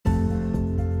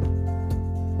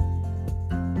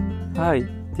Hi,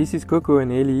 this is Coco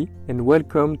and Ellie, and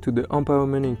welcome to the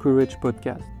Empowerment and Courage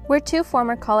podcast. We're two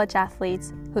former college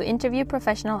athletes who interview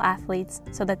professional athletes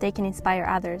so that they can inspire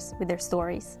others with their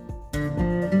stories.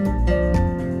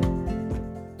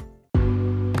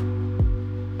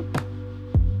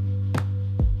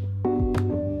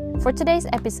 For today's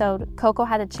episode, Coco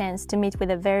had a chance to meet with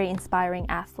a very inspiring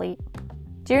athlete.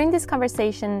 During this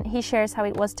conversation, he shares how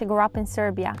it was to grow up in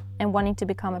Serbia and wanting to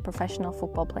become a professional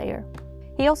football player.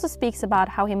 He also speaks about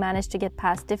how he managed to get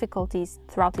past difficulties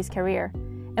throughout his career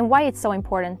and why it's so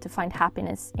important to find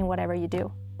happiness in whatever you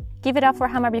do. Give it up for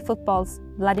Hammarby Fotboll's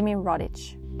Vladimir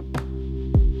Rodić.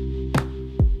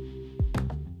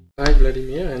 Hi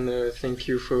Vladimir, and thank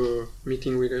you for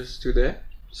meeting with us today.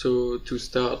 So to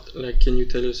start, can you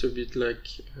tell us a bit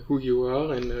who you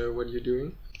are and what you're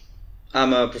doing?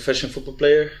 I'm a professional football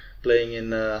player playing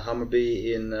in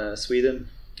Hammarby in Sweden,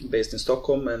 based in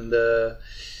Stockholm, and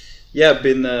I've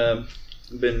been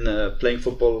playing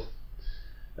football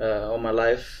all my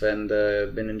life, and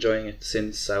been enjoying it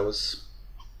since I was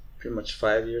pretty much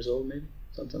 5 years old, maybe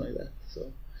something like that.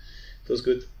 So it was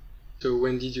good. So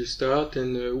when did you start,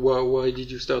 and why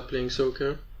did you start playing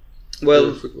soccer?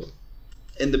 Well, football.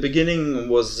 In the beginning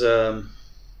was I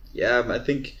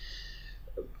think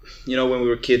when we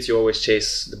were kids you always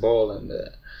chase the ball and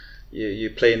you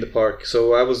play in the park.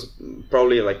 So I was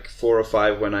probably 4 or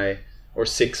 5 or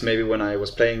 6 maybe when I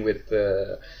was playing with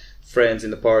friends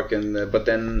in the park, and but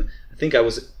then I think I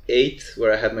was 8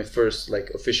 where I had my first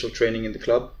official training in the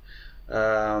club,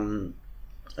 and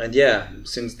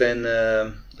since then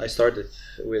I started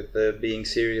with being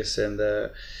serious and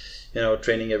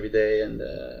training every day and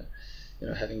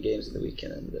having games in the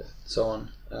weekend and so on.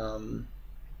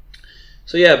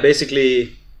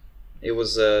 Basically it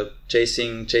was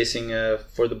chasing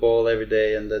for the ball every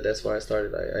day, and that's why I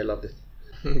started. I loved it.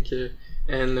 Okay.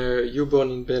 And you're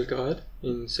born in Belgrade,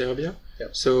 in Serbia.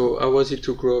 Yeah. So how was it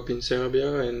to grow up in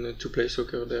Serbia and to play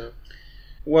soccer there?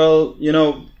 Well,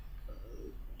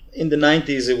 in the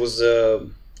 90s it was,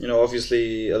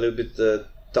 obviously a little bit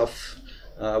tough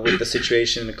with the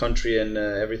situation in the country and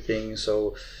everything.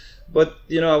 So, but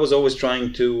I was always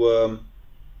trying to,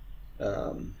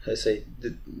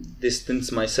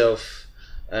 distance myself,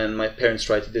 and my parents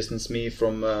tried to distance me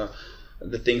from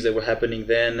the things that were happening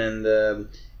then, and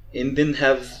it didn't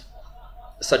have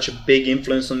such a big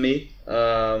influence on me,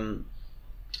 the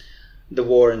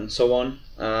war and so on,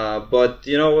 but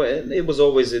it was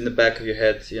always in the back of your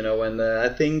head, and I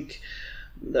think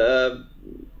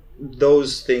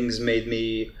those things made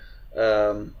me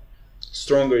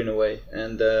stronger in a way,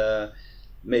 and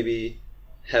maybe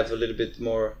have a little bit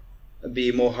more,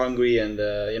 be more hungry and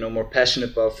more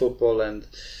passionate about football and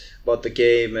about the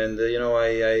game. And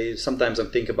I sometimes I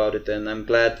think about it, and I'm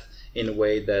glad in a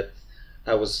way that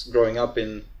I was growing up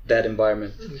in that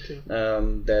environment. Okay.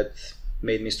 That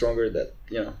made me stronger, that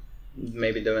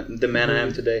maybe the man I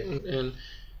am today. And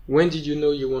when did you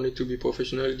know you wanted to be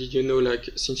professional? Did you know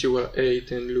since you were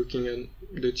 8 and looking at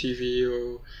the TV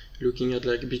or looking at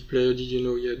big player, did you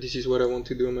know this is what I want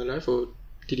to do in my life, or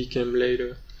did it come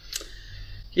later?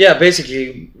 Yeah,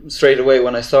 basically straight away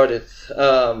when I started,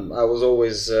 I was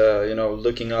always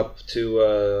looking up to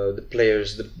the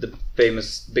players, the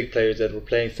famous big players that were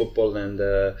playing football, and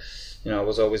I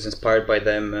was always inspired by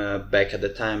them. Back at the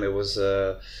time it was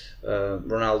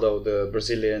Ronaldo, the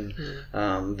Brazilian,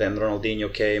 then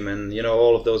Ronaldinho came, and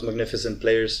all of those magnificent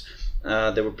players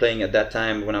that were playing at that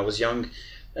time when I was young.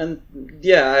 And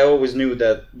I always knew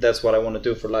that that's what I want to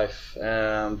do for life,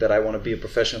 that I want to be a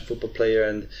professional football player,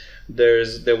 and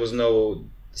there was no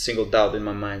single doubt in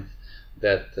my mind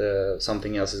that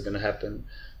something else is going to happen.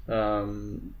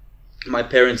 My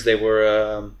parents, they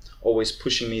were always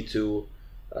pushing me to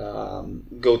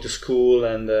go to school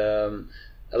and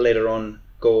later on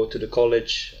go to the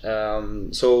college.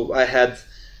 So I had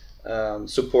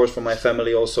support from my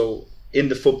family also in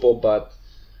the football, but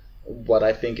what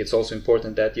I think it's also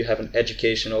important that you have an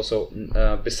education also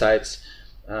besides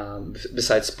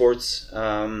sports.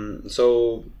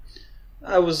 So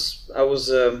I was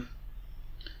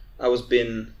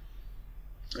been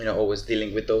always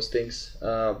dealing with those things,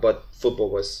 but football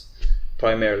was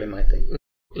primarily my thing.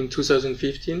 In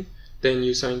 2015, then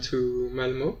you signed to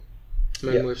Malmö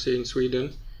FC in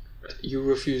Sweden. You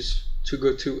refused to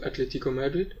go to Atletico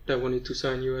Madrid. They wanted to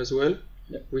sign you as well,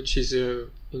 which is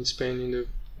in Spain in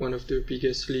one of the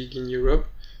biggest league in Europe.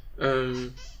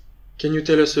 Can you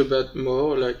tell us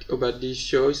more about this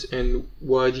choice, and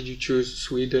why did you choose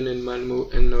Sweden and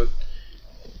Malmö and not?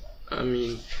 I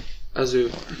mean, as a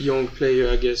young player,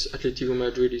 I guess Atletico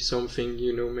Madrid is something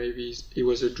maybe it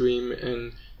was a dream,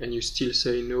 and you still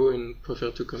say no and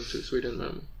prefer to come to Sweden,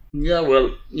 Malmö. Yeah,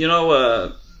 well,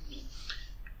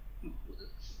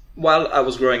 while I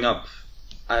was growing up,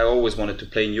 I always wanted to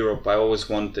play in Europe. I always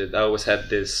had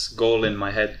this goal in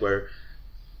my head where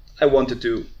I wanted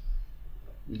to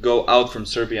go out from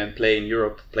Serbia and play in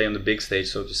Europe, play on the big stage,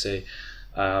 so to say.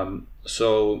 That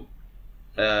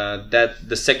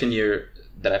the second year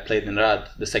that I played in Rad,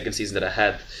 the second season that I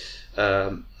had,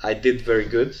 I did very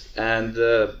good, and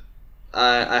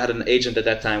I had an agent at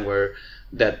that time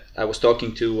that I was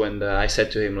talking to, and I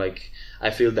said to him, like,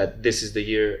 I feel that this is the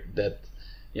year that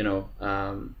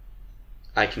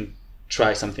I can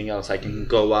try something else. I can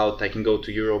go out. I can go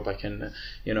to Europe. I can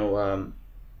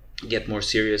get more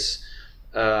serious.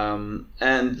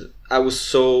 And I was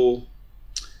so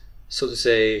to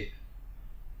say,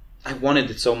 I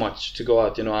wanted it so much to go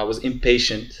out. I was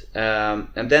impatient.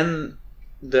 And then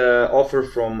the offer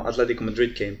from Atletico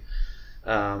Madrid came,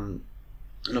 an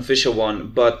official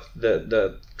one. But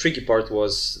the tricky part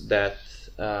was that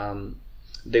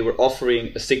they were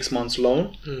offering a 6 months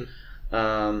loan.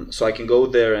 So I can go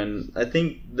there, and I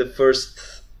think the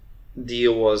first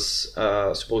deal was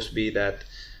supposed to be that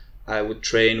I would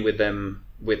train with them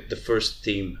with the first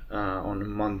team on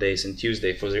Mondays and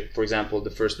Tuesdays, for example,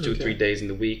 the first 2-3 days in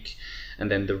the week,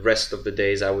 and then the rest of the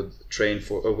days I would train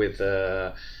with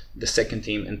the second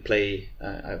team and play.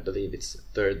 I believe it's the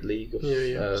third league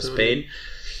of Spain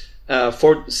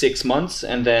for 6 months,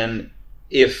 and then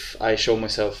if I show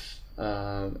myself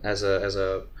as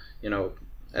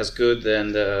good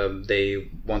and they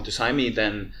want to sign me,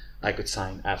 then I could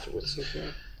sign afterwards.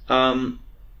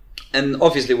 And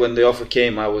obviously when the offer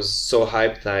came, I was so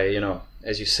hyped.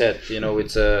 As you said,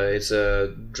 it's a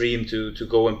dream to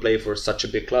go and play for such a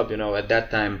big club. At that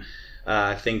time,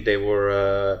 I think they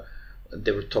were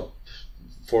top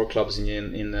 4 clubs in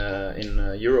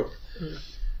Europe.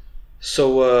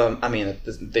 So I mean,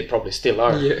 they probably still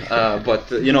are.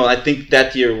 But I think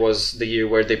that year was the year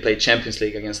where they played Champions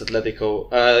League against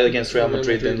against Real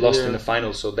Madrid, and lost in the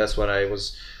final. So that's what I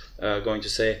was going to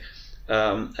say.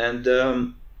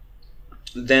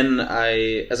 Then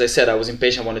as I said, I was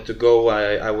impatient. I wanted to go.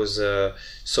 I was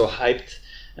so hyped.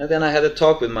 And then I had a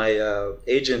talk with my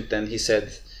agent, and he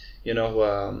said,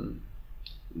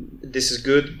 this is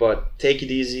good, but take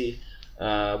it easy.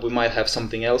 We might have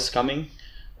something else coming.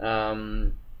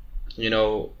 But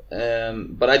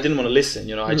I didn't want to listen.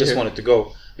 I just wanted to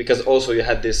go, because also you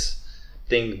had this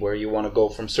thing where you want to go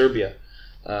from Serbia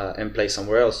and play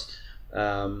somewhere else.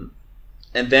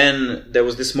 And then there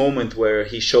was this moment where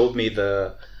he showed me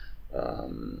the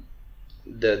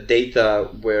data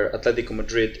where Atletico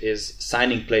Madrid is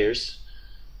signing players.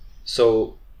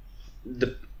 So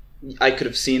I could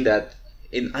have seen that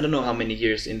in I don't know how many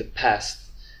years in the past,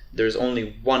 there's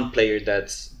only one player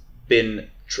that's been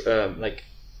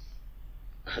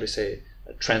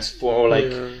transformed,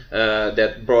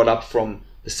 that brought up from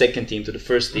the second team to the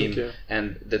first team,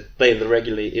 and that played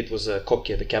regularly. It was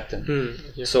Koke, the captain.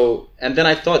 So, and then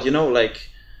I thought,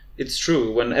 it's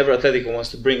true. Whenever Atletico wants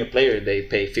to bring a player, they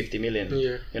pay 50 million.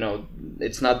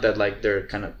 It's not that they're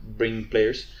kind of bringing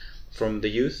players from the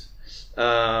youth.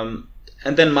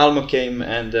 And then Malmö came,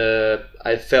 and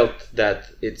I felt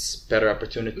that it's better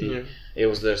opportunity. It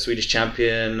was the Swedish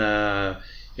champion.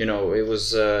 It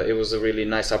was a really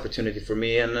nice opportunity for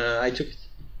me, and I took it.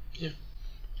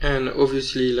 And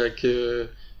obviously,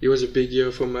 it was a big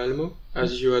year for Malmö,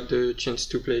 as you had the chance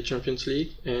to play Champions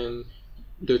League, and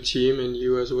the team and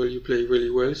you as well, you played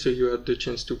really well, so you had the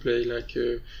chance to play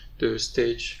the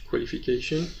stage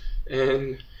qualification,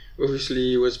 and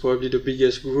obviously it was probably the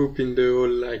biggest group in the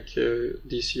whole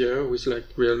this year, with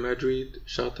Real Madrid,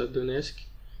 Shakhtar Donetsk,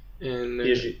 and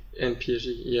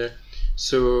PSG.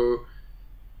 So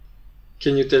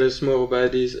can you tell us more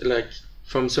about this,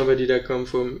 from somebody that come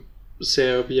from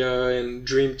Serbia and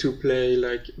dream to play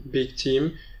big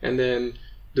team, and then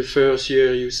the first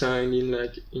year you sign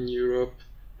in Europe,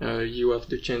 you have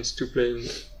the chance to play in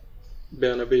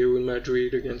Bernabeu in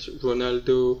Madrid against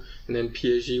Ronaldo, and then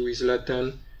PSG with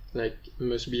Zlatan.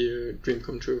 Must be a dream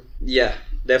come true. Yeah,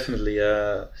 definitely.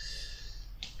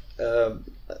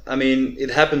 I mean, it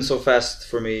happened so fast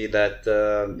for me that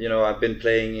I've been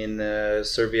playing in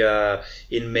Serbia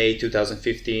in May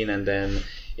 2015, and then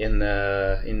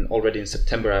already in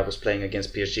September I was playing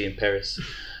against PSG in Paris.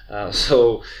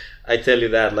 So I tell you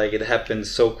that it happened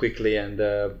so quickly, and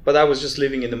but I was just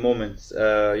living in the moment,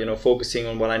 focusing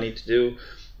on what I need to do,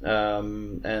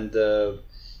 and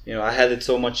I had it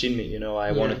so much in me.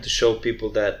 I wanted to show people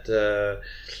that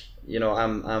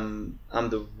I'm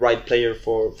the right player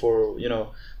for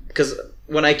because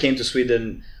when I came to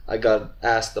Sweden, I got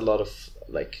asked a lot of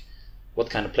what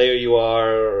kind of player you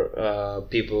are.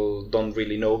 People don't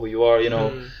really know who you are. You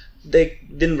know, they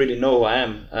didn't really know who I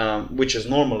am, which is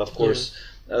normal, of course.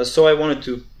 So I wanted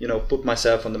to, you know, put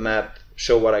myself on the map,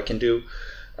 show what I can do.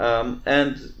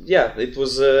 And yeah, it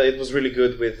was really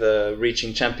good with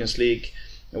reaching Champions League.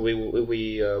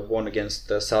 We won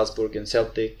against Salzburg and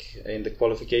Celtic in the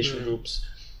qualification groups.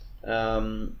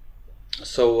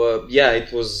 So yeah,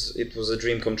 it was a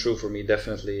dream come true for me,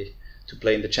 definitely, to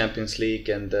play in the Champions League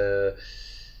and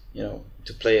you know,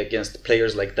 to play against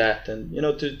players like that, and you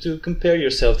know, to compare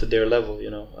yourself to their level.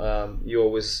 You know, you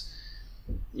always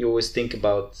think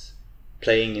about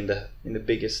playing in the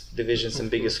biggest divisions and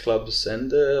biggest clubs,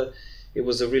 and it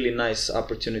was a really nice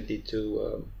opportunity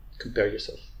to compare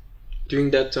yourself.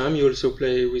 During that time, you also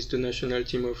play with the national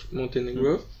team of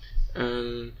Montenegro.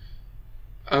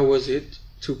 How was it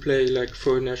to play like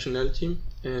for a national team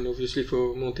and obviously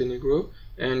for Montenegro?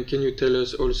 And can you tell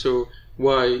us also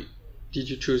why did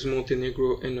you choose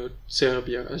Montenegro and not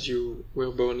Serbia, as you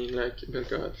were born in like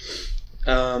Belgrade?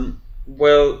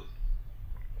 Well,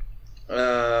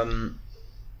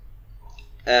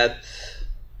 at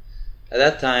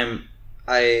that time,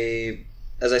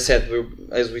 as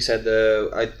we said,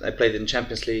 I played in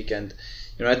Champions League, and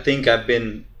you know, I think I've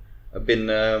been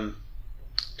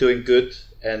doing good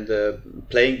and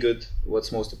playing good.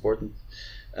 What's most important.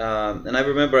 And I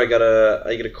remember I get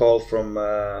a call from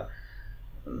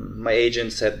my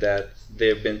agent, said that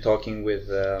they've been talking with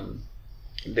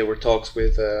there were talks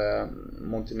with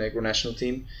Montenegro National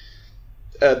Team.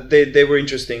 They were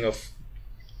interesting of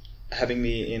having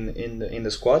me in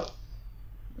the squad,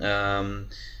 and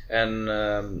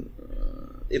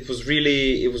it was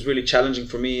really challenging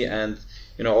for me, and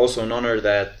you know, also an honor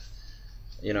that,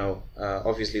 you know,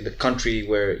 obviously the country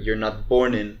where you're not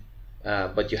born in,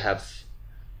 but you have.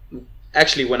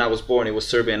 Actually, when I was born, it was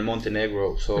Serbia and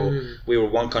Montenegro, so we were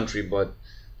one country. But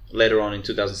later on in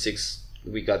 2006,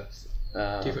 we got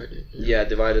divided. Yeah,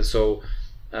 divided. So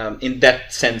in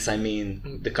that sense, I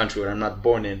mean, the country where I'm not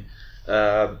born in.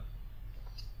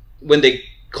 When they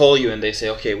call you and they say,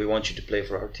 "Okay, we want you to play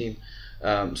for our team,"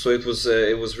 so it was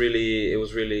really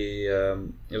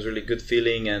good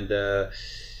feeling, and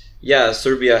yeah,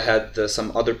 Serbia had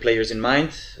some other players in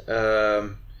mind.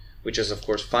 Which is of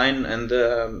course fine, and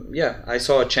yeah, I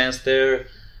saw a chance there,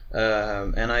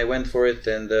 and I went for it,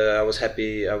 and I was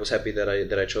happy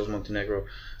that I chose Montenegro.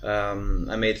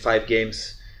 I made 5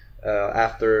 games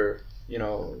after, you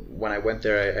know, when I went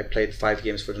there. I played 5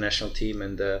 games for the national team,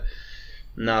 and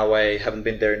now I haven't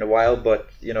been there in a while, but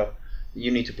you know,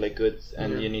 you need to play good,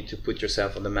 and you need to put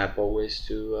yourself on the map always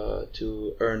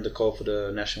to earn the call for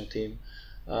the national team.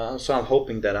 So I'm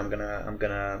hoping that I'm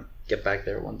gonna get back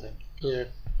there one time. Yeah.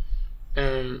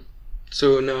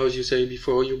 So now, as you say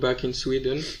before, you're back in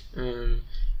Sweden.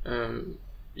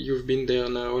 You've been there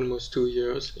now almost 2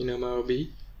 years in Hammarby.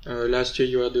 Last year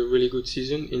you had a really good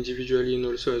season individually and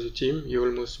also as a team. You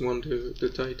almost won the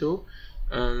title.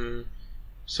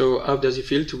 So how does it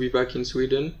feel to be back in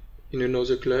Sweden in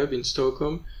another club in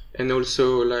Stockholm? And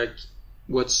also, like,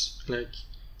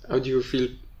 how do you feel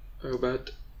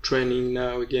about training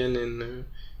now again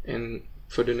and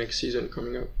for the next season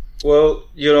coming up? Well,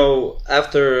 you know,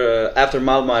 after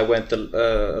Malmö, I went a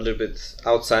little bit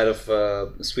outside of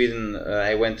Sweden.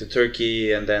 I went to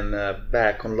Turkey, and then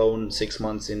back on loan 6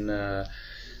 months in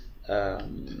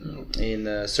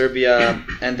Serbia,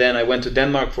 and then I went to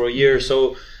Denmark for a year.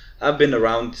 So I've been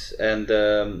around, and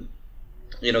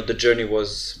you know, the journey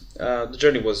was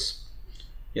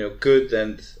you know, good,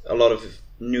 and a lot of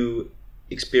new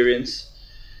experience.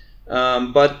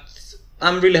 But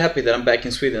I'm really happy that I'm back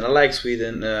in Sweden. I like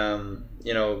Sweden.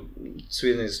 You know,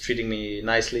 Sweden is treating me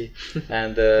nicely,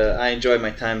 and I enjoy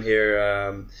my time here.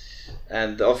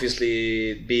 And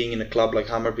obviously, being in a club like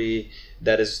Hammarby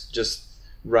that is just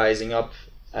rising up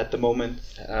at the moment,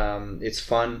 it's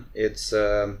fun. It's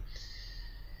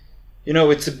you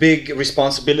know, it's a big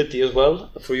responsibility as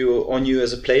well on you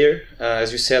as a player.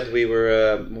 As you said, we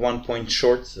were 1 point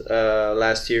short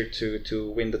last year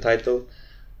to win the title.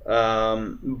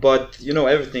 But you know,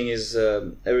 everybody's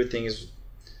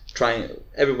trying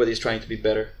to be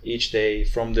better each day,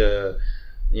 from the,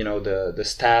 you know, the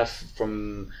staff,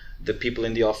 from the people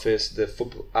in the office,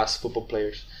 us football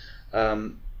players,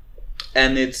 and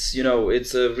it's, you know,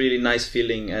 it's a really nice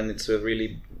feeling, and it's a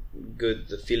really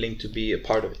good feeling to be a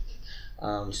part of it.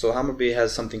 So Hammarby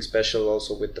has something special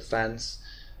also with the fans,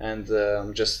 and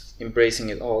just embracing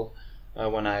it all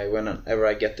whenever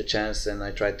I get the chance, and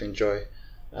I try to enjoy.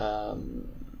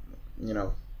 You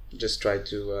know, just try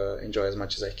to enjoy as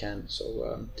much as I can.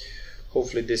 So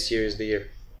hopefully this year is the year.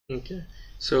 Okay.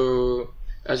 So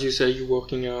as you say, you're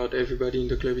working out, everybody in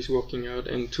the club is working out,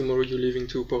 and tomorrow you're leaving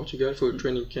to Portugal for a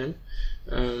training camp.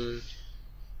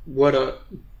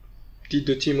 Did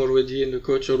the team already and the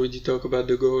coach already talk about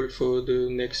the goal for the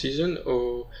next season,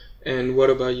 and what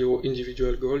about your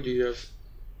individual goal? Do you have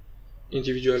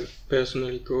individual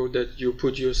personal goal that you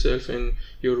put yourself and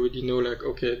you already know, like,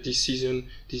 okay, this season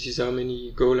this is how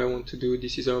many goal I want to do,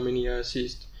 this is how many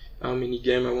assists, how many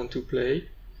game I want to play,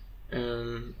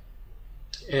 and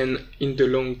in the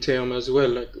long term as well,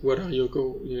 like, what are your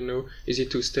goals? You know, is it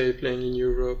to stay playing in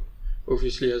Europe,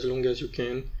 obviously as long as you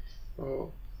can, or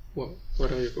what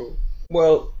are your goals?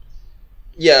 Well,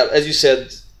 yeah, as you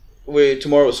said,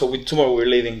 tomorrow we're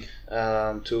leaving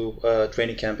to a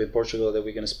training camp in Portugal that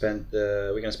we're gonna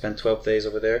spend 12 days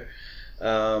over there,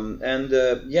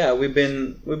 yeah, we've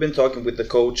been talking with the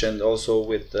coach and also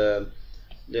with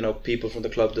people from the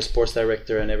club, the sports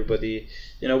director and everybody.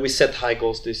 We set high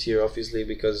goals this year, obviously,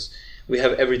 because we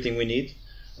have everything we need.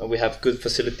 We have good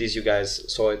facilities, you guys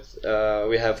saw it.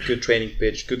 We have good training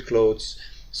pitch, good clothes,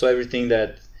 so everything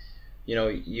that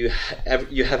you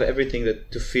have everything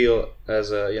that to feel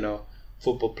as a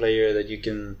football player, that you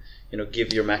can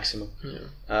give your maximum.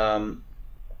 Yeah.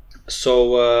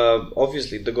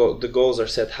 Obviously the goals are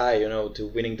set high, to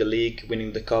winning the league,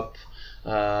 winning the cup,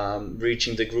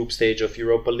 reaching the group stage of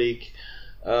Europa League,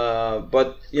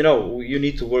 but you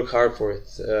need to work hard for it,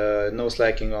 no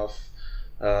slacking off.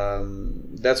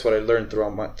 That's what I learned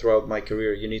throughout my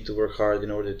career. You need to work hard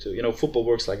in order to, football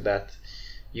works like that.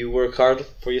 You work hard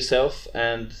for yourself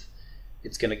and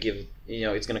it's gonna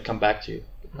come back to you,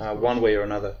 one way or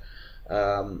another.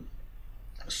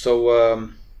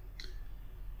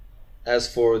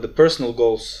 As for the personal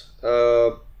goals,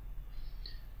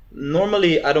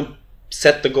 normally I don't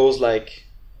set the goals like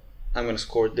I'm gonna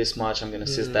score this much, I'm gonna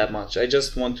assist that much. I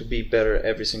just want to be better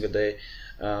every single day.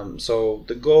 So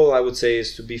the goal, I would say,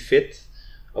 is to be fit,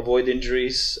 avoid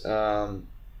injuries,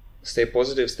 stay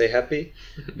positive, stay happy,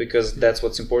 because that's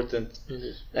what's important.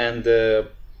 And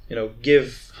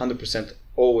give 100%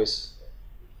 always,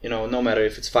 no matter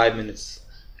if it's 5 minutes,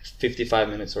 55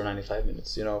 minutes or 95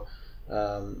 minutes.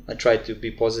 I try to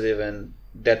be positive, and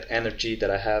that energy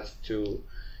that I have to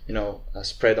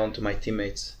spread onto my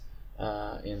teammates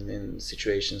in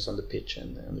situations on the pitch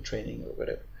and the training or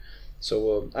whatever.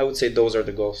 So I would say those are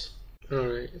the goals. All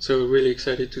right. So really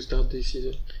excited to start this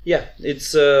season. Yeah,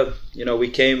 it's we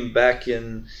came back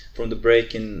from the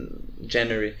break in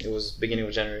January. It was beginning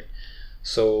of January,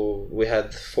 so we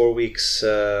had 4 weeks.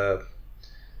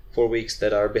 4 weeks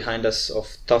that are behind us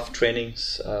of tough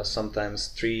trainings, sometimes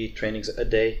 3 trainings a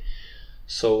day.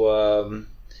 So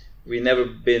we've never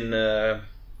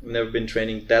been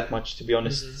training that much, to be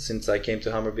honest, since I came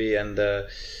to Hammarby. And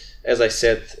as I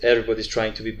said, everybody's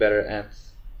trying to be better, and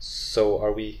so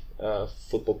are we,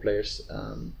 football players,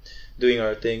 doing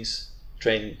our things,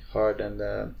 training hard, and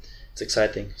it's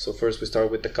exciting. So first we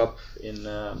start with the cup in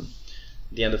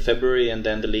the end of February, and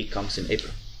then the league comes in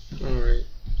April. All right.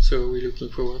 So we're looking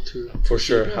forward to... For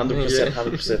sure, 100%,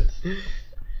 100%.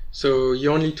 So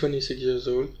you're only 26 years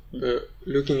old, but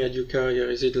looking at your career,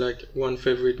 is it like one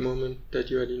favorite moment that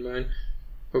you had in mind?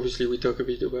 Obviously we talk a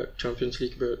bit about Champions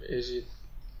League, but is it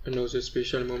another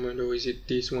special moment, or is it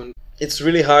this one? It's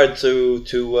really hard to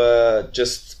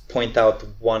just point out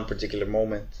one particular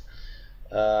moment,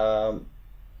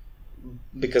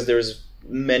 because there's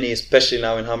many, especially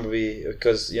now in Hammarby,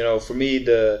 because for me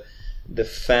the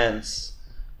fans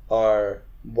are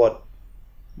what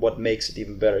makes it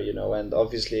even better, and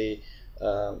obviously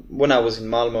when I was in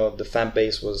Malmö, the fan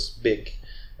base was big,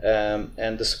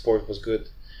 and the support was good,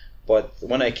 but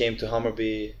when I came to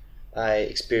Hammarby, I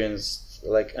experienced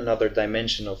like another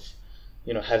dimension of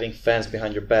having fans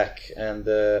behind your back, and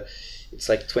it's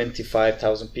like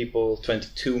 25,000 people,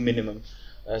 22 minimum,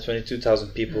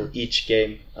 22,000 people each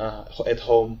game at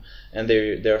home, and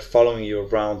they're following you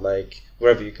around, like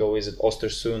wherever you go. Is it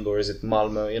Östersund or is it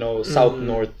Malmö? South,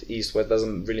 north, east, west,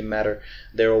 doesn't really matter.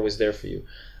 They're always there for you.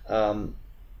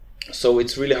 So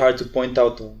it's really hard to point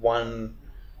out one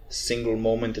single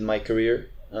moment in my career,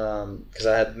 because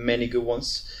I had many good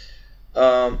ones.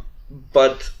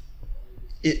 But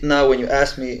now when you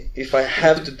ask me if I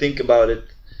have to think about it,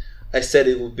 I said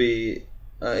it would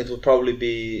probably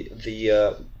be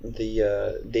the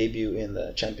debut in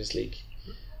the Champions League,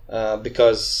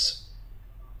 because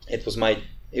it was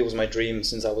my dream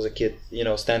since I was a kid,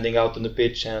 standing out on the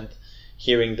pitch and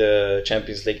hearing the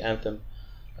Champions League anthem.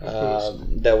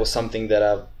 That was something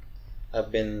that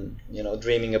I've been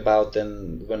dreaming about,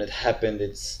 and when it happened,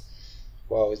 it's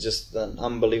just an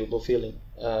unbelievable feeling,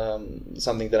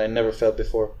 something that I never felt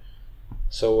before.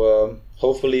 So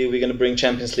hopefully we're gonna bring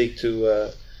Champions League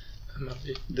to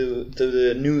Hammarby.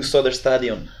 The new Söder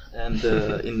Stadion, and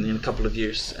in a couple of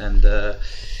years, and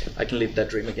I can live that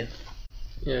dream again.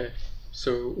 Yeah,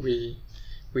 so we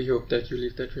hope that you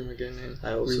live that dream again,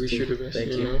 and we wish you the best.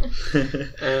 Thank you.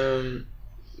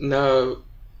 Now,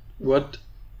 what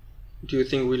do you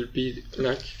think will be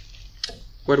like?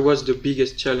 What was the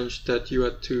biggest challenge that you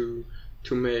had to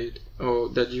make, or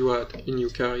that you had in your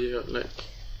career, like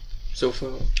so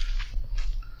far?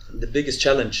 The biggest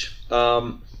challenge,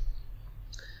 I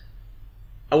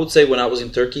would say when I was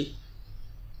in Turkey.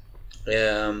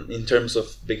 In terms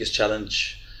of biggest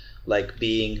challenge, like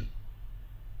being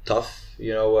tough,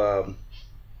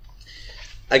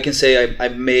 I can say I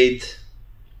made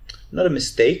not a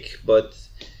mistake, but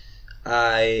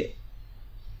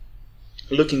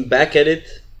looking back at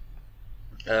it,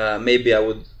 maybe I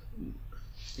would,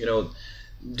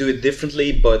 do it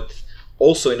differently. But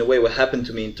also in a way, what happened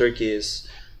to me in Turkey is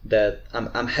that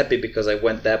I'm happy because I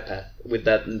went that path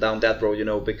down that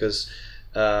road, because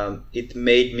it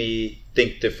made me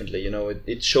think differently.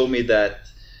 It showed me that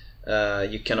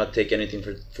you cannot take anything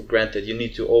for granted. You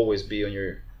need to always be on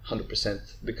your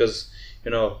 100%, because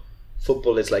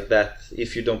football is like that.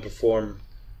 If you don't perform,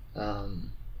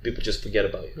 people just forget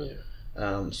about you.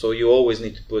 Yeah. So you always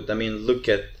need to put. Look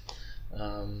at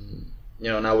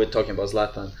now we're talking about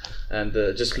Zlatan, and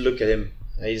just look at him.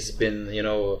 He's been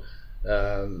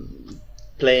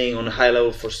playing on a high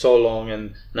level for so long,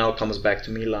 and now comes back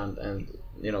to Milan and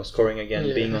scoring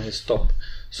again, being on his top.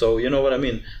 So you know what I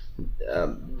mean.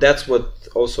 That's what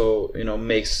also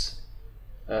makes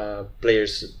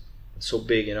players so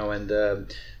big, and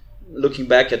looking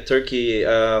back at Turkey,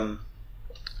 I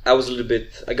got a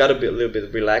little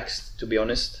bit relaxed, to be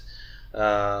honest.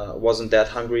 Wasn't that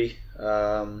hungry,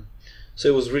 so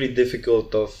it was really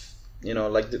difficult the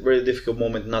very difficult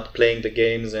moment not playing the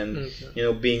games, and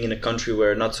being in a country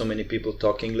where not so many people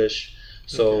talk English,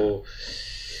 so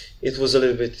it was a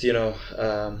little bit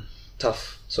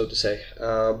tough, so to say,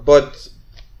 but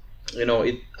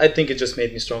I think it just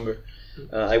made me stronger.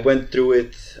 I went through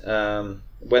it,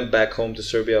 went back home to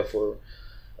Serbia for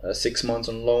 6 months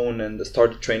on loan, and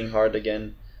started training hard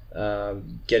again,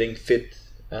 getting fit,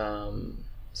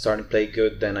 starting to play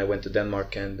good. Then I went to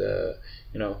Denmark, and I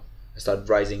started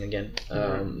rising again.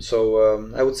 So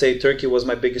I would say Turkey was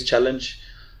my biggest challenge,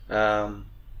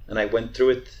 and I went through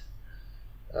it.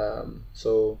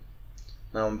 So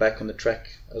now I'm back on the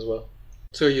track as well.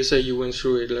 So you say you went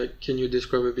through it. Like, can you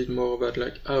describe a bit more about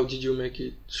how did you make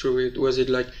it through it? Was it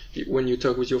like when you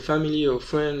talk with your family or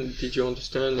friend, did you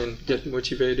understand and get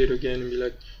motivated again and be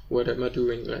like, what am I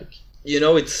doing?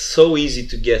 It's so easy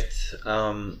to get.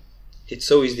 To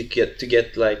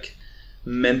get like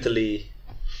mentally,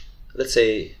 let's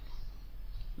say,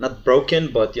 not broken,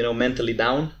 but mentally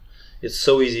down. It's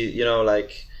so easy,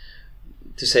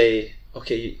 to say,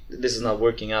 okay, this is not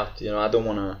working out. I don't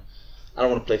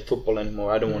want to play football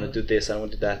anymore. I don't want to do this. I don't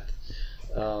want to do that.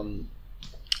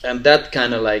 And that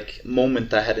kind of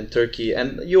moment I had in Turkey.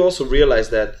 And you also realize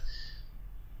that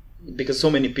because so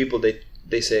many people,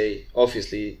 they say,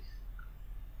 obviously,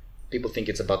 people think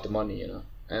it's about the money,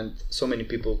 and so many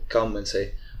people come and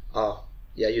say, oh,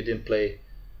 yeah, you didn't play.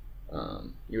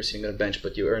 You were sitting on the bench,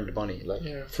 but you earned the money.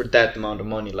 For that amount of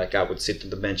money, I would sit on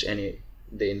the bench any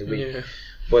day in the week. Yeah.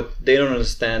 But they don't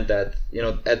understand that,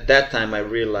 at that time I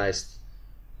realized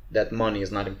that money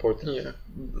is not important. Yeah.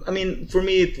 For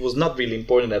me it was not really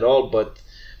important at all, but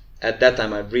at that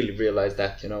time I really realized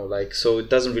that, so it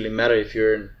doesn't really matter if you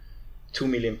earn 2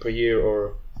 million per year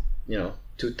or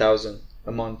 2,000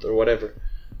 a month or whatever.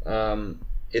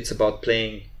 It's about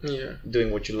playing, doing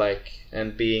what you like,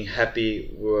 and being happy,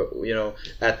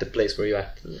 at the place where you're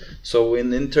at. Yeah. So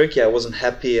in Turkey I wasn't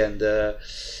happy, and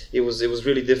it was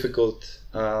really difficult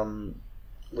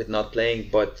with not playing.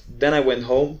 But then I went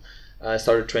home. I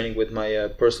started training with my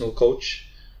personal coach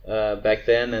back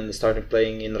then, and started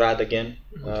playing in Rad again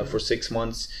for 6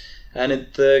 months. And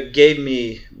it gave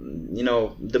me,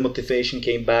 the motivation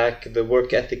came back, the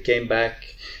work ethic came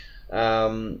back.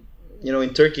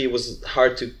 In Turkey it was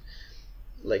hard to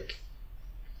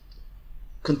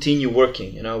continue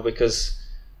working, because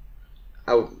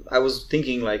I was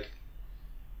thinking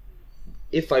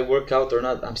if I work out or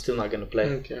not, I'm still not going to play.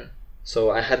 Okay.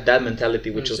 So I had that mentality,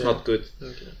 which was not good.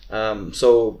 Okay.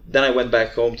 So then I went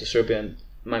back home to Serbia, and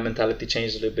my mentality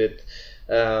changed a little bit.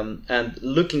 And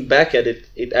looking back at it,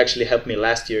 it actually helped me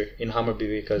last year in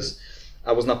Hammarby, because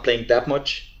I was not playing that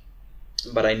much,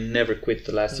 but I never quit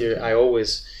the last year. I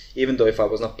always, even though if I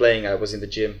was not playing, I was in the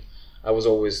gym. I was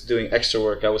always doing extra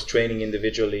work. I was training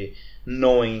individually,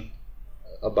 knowing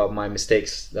about my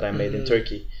mistakes that I made in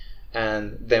Turkey.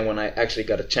 And then when I actually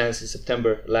got a chance in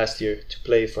September last year to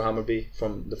play for Hammarby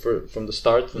from the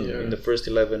start, in the first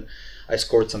 11, I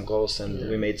scored some goals and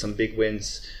we made some big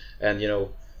wins. And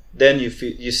then you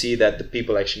see that the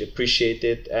people actually appreciate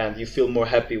it, and you feel more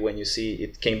happy when you see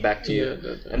it came back to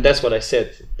you. And that's what I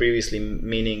said previously,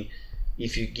 meaning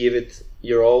if you give it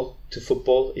your all to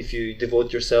football, if you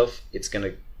devote yourself, it's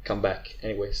gonna come back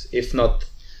anyways. If not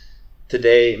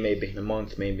today, maybe in a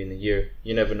month, maybe in a year,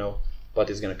 you never know, but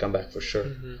it's gonna come back for sure.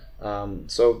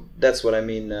 So that's what I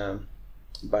mean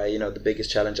by the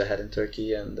biggest challenge I had in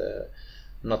Turkey, and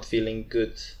not feeling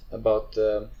good about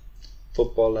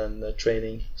football and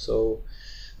training. So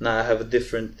now I have a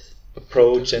different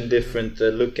approach and different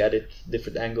look at it,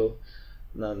 different angle.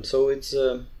 So it's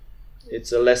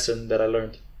a lesson that I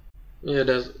learned. Yeah,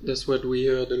 that's what we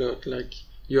heard a lot. Like,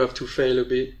 you have to fail a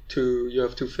bit you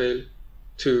have to fail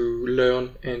to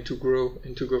learn and to grow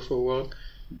and to go forward.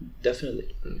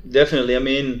 Definitely. I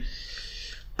mean,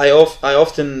 I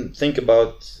often think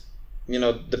about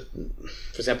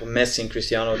for example, Messi and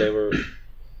Cristiano.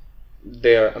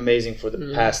 They are amazing for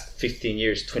the past 15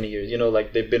 years, 20 years.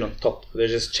 Like, they've been on top. They're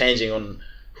just changing on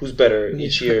who's better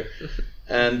each year,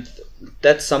 and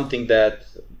that's something that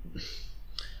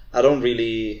I don't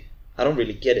really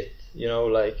get it.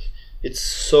 Like, it's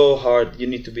so hard. You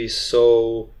need to be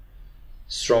so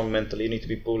strong mentally. You need to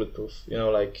be bulletproof.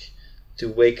 Like, to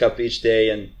wake up each day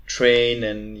and train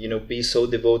and be so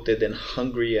devoted and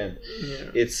hungry, and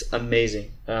it's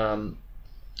amazing.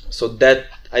 So that,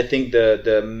 I think,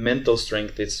 the mental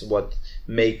strength is what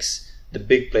makes the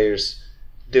big players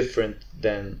different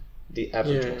than the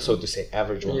average ones, so to say,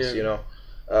 average ones.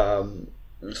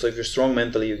 So if you're strong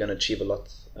mentally, you're gonna achieve a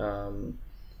lot.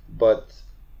 But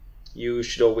you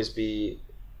should always be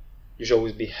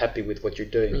happy with what you're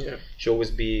doing. You should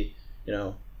always be,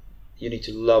 you need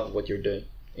to love what you're doing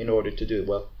in order to do it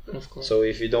well. Of course. So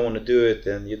if you don't want to do it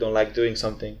and you don't like doing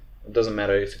something, it doesn't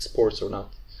matter if it's sports or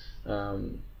not.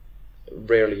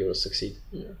 Rarely you will succeed.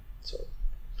 So.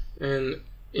 And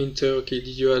in Turkey,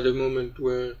 did you have a moment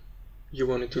where you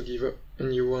wanted to give up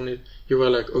and you were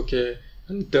like, okay,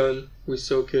 I'm done with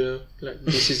soccer, like,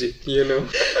 this is it,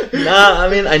 Nah, I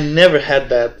mean, I never had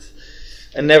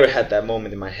that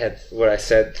moment in my head where I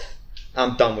said,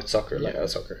 I'm done with soccer. Like,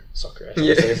 soccer.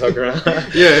 I say soccer now.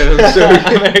 I'm sorry.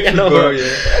 American,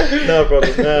 no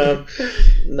problem.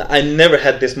 I never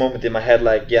had this moment in my head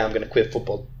like, I'm gonna quit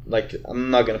football. Like,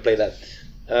 I'm not gonna play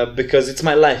that because it's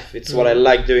my life. It's what I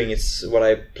like doing. It's what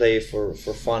I play for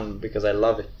fun because I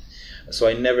love it. So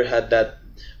I never had that.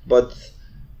 But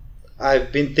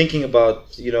I've been thinking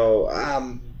about,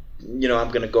 I'm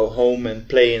gonna go home and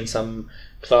play in some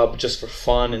club just for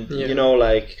fun, and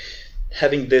like,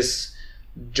 having this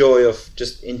joy of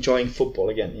just enjoying football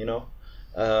again,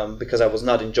 because I was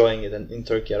not enjoying it in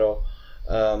Turkey at all.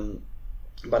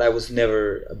 But I was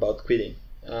never about quitting.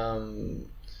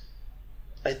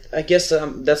 I guess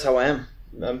that's how I am.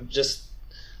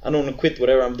 I don't want to quit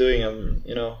whatever I'm doing.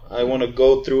 I want to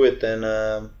go through it,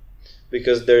 and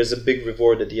because there's a big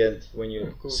reward at the end when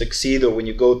you succeed, or when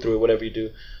you go through it, whatever you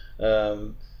do.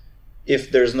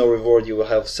 If there's no reward, you will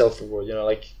have self-reward.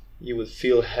 Like, you will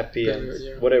feel happy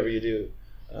and whatever you do.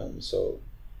 So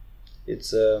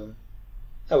it's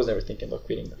I was never thinking about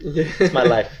quitting. It's my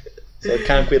life, so I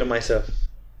can't quit on myself.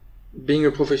 Being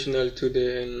a professional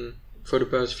today and for the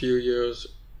past few years,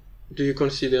 do you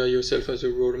consider yourself as a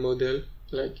role model?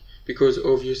 Like, because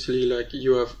obviously, like,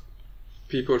 you have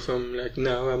people from, like,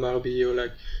 now Hammarby or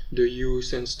like the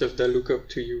youth and stuff that look up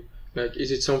to you. Like,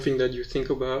 is it something that you think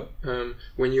about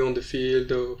when you're on the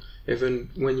field or even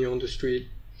when you're on the street?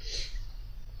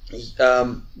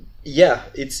 Yeah,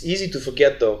 it's easy to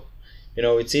forget though.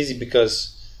 It's easy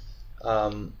because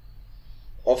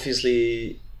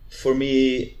obviously for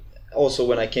me also,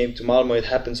 when I came to Malmö, it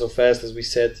happened so fast, as we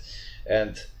said,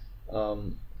 and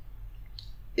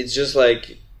it's just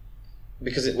like,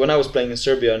 because when I was playing in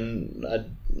Serbia, and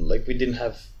we didn't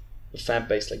have a fan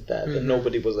base like that, and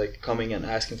nobody was like coming and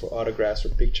asking for autographs or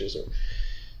pictures,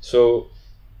 so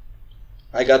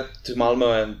I got to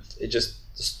Malmö and it just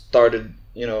started,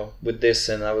 with this,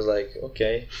 and I was like,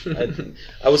 okay,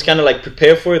 I was kind of like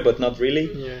prepared for it, but not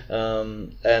really.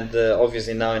 And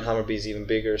obviously now in Hammarby is even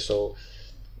bigger, so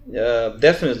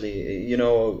definitely,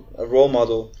 a role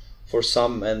model for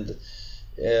some, and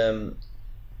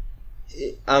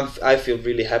I feel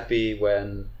really happy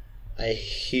when I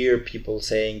hear people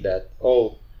saying that,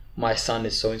 oh, my son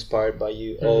is so inspired by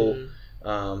you,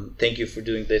 thank you for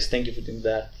doing this, thank you for doing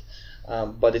that.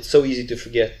 But it's so easy to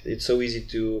forget. It's so easy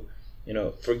to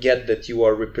forget that you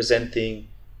are representing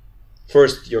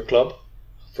first your club,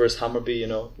 first Hammarby, you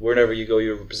know, wherever you go,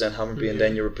 you represent Hammarby, and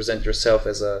then you represent yourself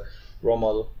as a role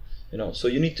model, you know. So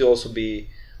you need to also be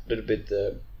a little bit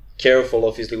careful,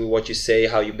 obviously, with what you say,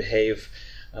 how you behave.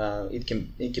 It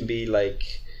can be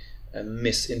like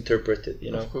misinterpreted,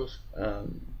 you know. Of course.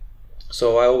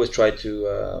 So I always try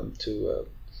to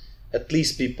at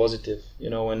least be positive, you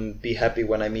know, and be happy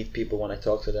when I meet people, when I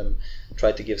talk to them.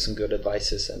 Try to give some good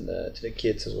advices, and to the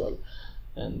kids as well.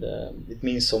 And it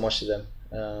means so much to them.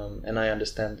 And I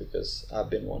understand, because I've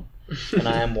been one, and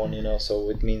I am one, you know. So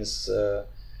it means,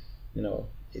 you know,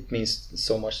 it means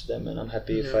so much to them, and I'm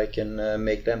happy if I can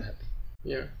make them happy.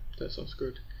 Yeah, that sounds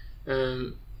good.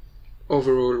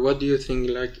 Overall, what do you think,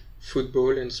 like,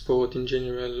 football and sport in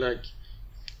general, like,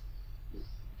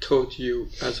 taught you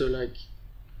as a, like,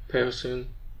 person,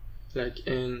 like,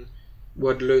 and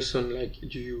what lesson, like,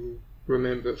 do you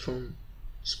remember from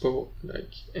sport,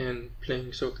 like, and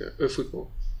playing soccer or football?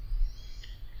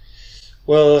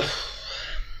 Well,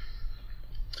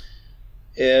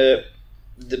 the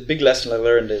big lesson I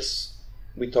learned is,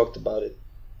 we talked about it,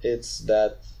 it's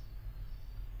that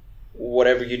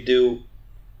whatever you do,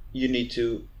 you need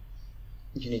to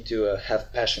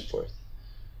have passion for it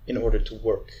in order to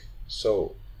work.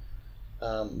 So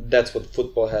that's what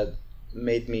football had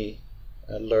made me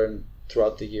learn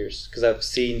throughout the years, because I've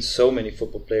seen so many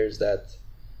football players that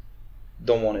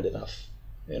don't want it enough,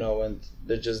 you know, and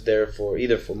they're just there for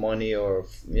either for money or,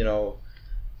 you know,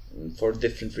 for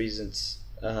different reasons,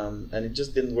 and it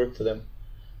just didn't work for them.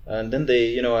 And then they,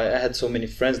 you know, I had so many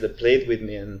friends that played with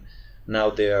me, and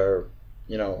now they are,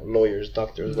 you know, lawyers,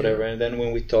 doctors, whatever. And then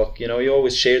when we talk, you know, you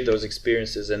always share those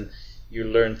experiences and you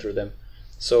learn through them.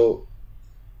 So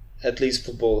at least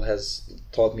football has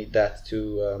taught me that,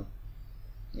 to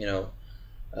you know,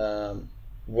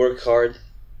 work hard,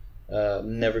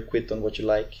 never quit on what you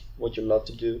like, what you love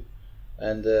to do,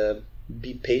 and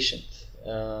be patient.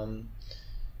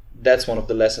 That's one of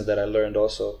the lessons that I learned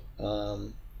also,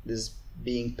 this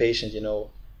being patient, you know.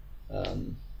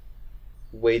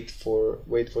 Wait for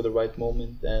the right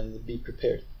moment and be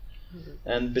prepared.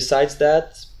 And besides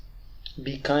that,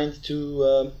 be kind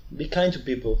to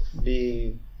people,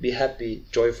 be happy,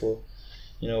 joyful,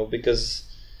 you know, because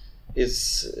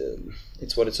it's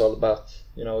what it's all about.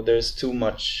 You know, there's too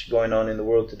much going on in the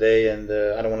world today, and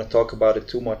I don't want to talk about it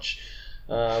too much,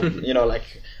 you know,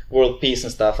 like world peace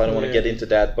and stuff. I don't want to get into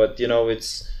that, but you know,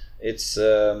 it's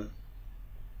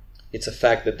a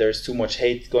fact that there's too much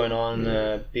hate going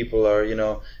on. People are, you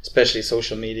know, especially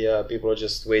social media, people are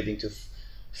just waiting to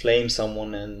flame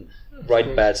someone and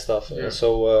write bad stuff.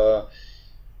 So,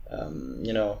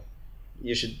 you know,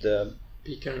 you should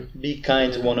be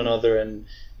kind to one another and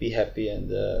be happy,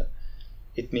 and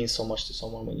it means so much to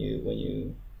someone when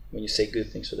you say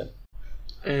good things to them.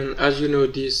 And as you know,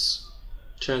 this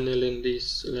channel and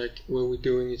this, like, what we're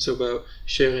doing, it's about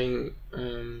sharing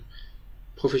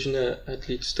professional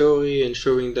athlete story and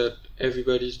showing that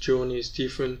everybody's journey is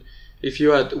different. If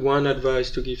you had one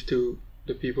advice to give to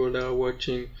the people that are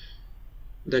watching,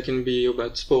 that can be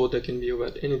about sport, that can be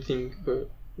about anything, but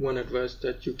one advice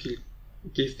that you can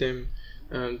give them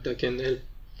that can help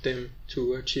them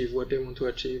to achieve what they want to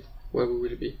achieve, what will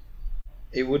it be?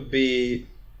 It would be,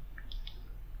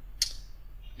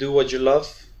 do what you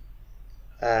love,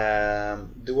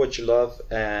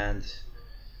 and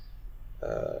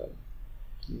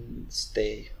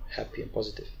stay happy and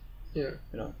positive. You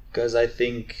know, because I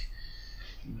think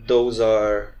those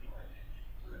are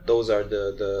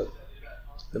the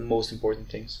most important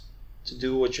things. To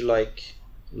do what you like,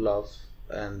 love,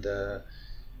 and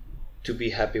to be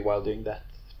happy while doing that.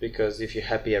 Because if you're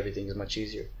happy, everything is much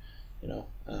easier, you know.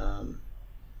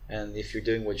 And if you're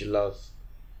doing what you love,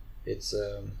 it's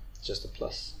just a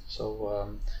plus. So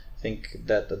I think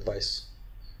that advice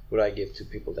would I give to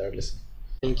people that are listening.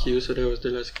 Thank you. So that was the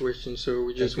last question. So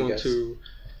we just want to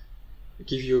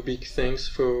give you a big thanks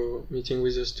for meeting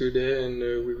with us today, and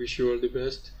we wish you all the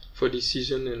best for this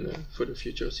season and for the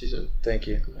future season. Thank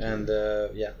you. And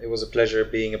yeah, it was a pleasure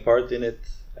being a part in it.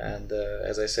 And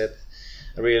as I said,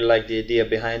 I really like the idea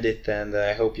behind it, and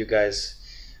I hope you guys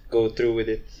go through with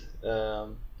it,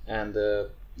 and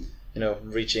you know,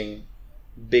 reaching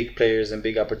big players and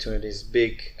big opportunities,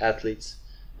 big athletes,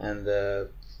 and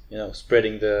you know,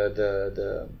 spreading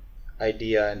the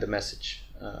idea and the message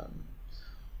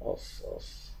of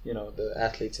you know, the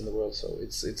athletes in the world. So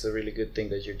it's a really good thing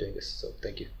that you're doing this. So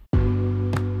thank you.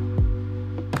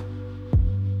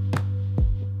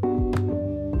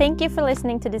 Thank you for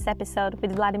listening to this episode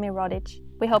with Vladimir Rodić.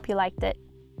 We hope you liked it.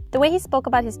 The way he spoke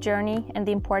about his journey and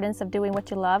the importance of doing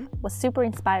what you love was super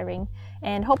inspiring,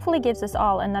 and hopefully gives us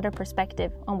all another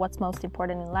perspective on what's most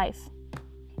important in life.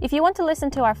 If you want to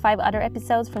listen to our 5 other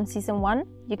episodes from Season 1,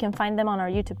 you can find them on our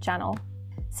YouTube channel.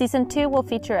 Season 2 will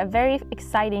feature a very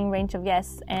exciting range of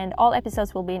guests, and all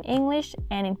episodes will be in English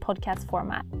and in podcast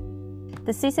format.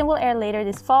 The season will air later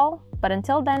this fall, but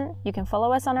until then, you can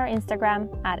follow us on our Instagram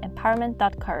at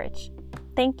empowerment.courage.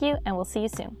 Thank you, and we'll see you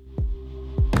soon.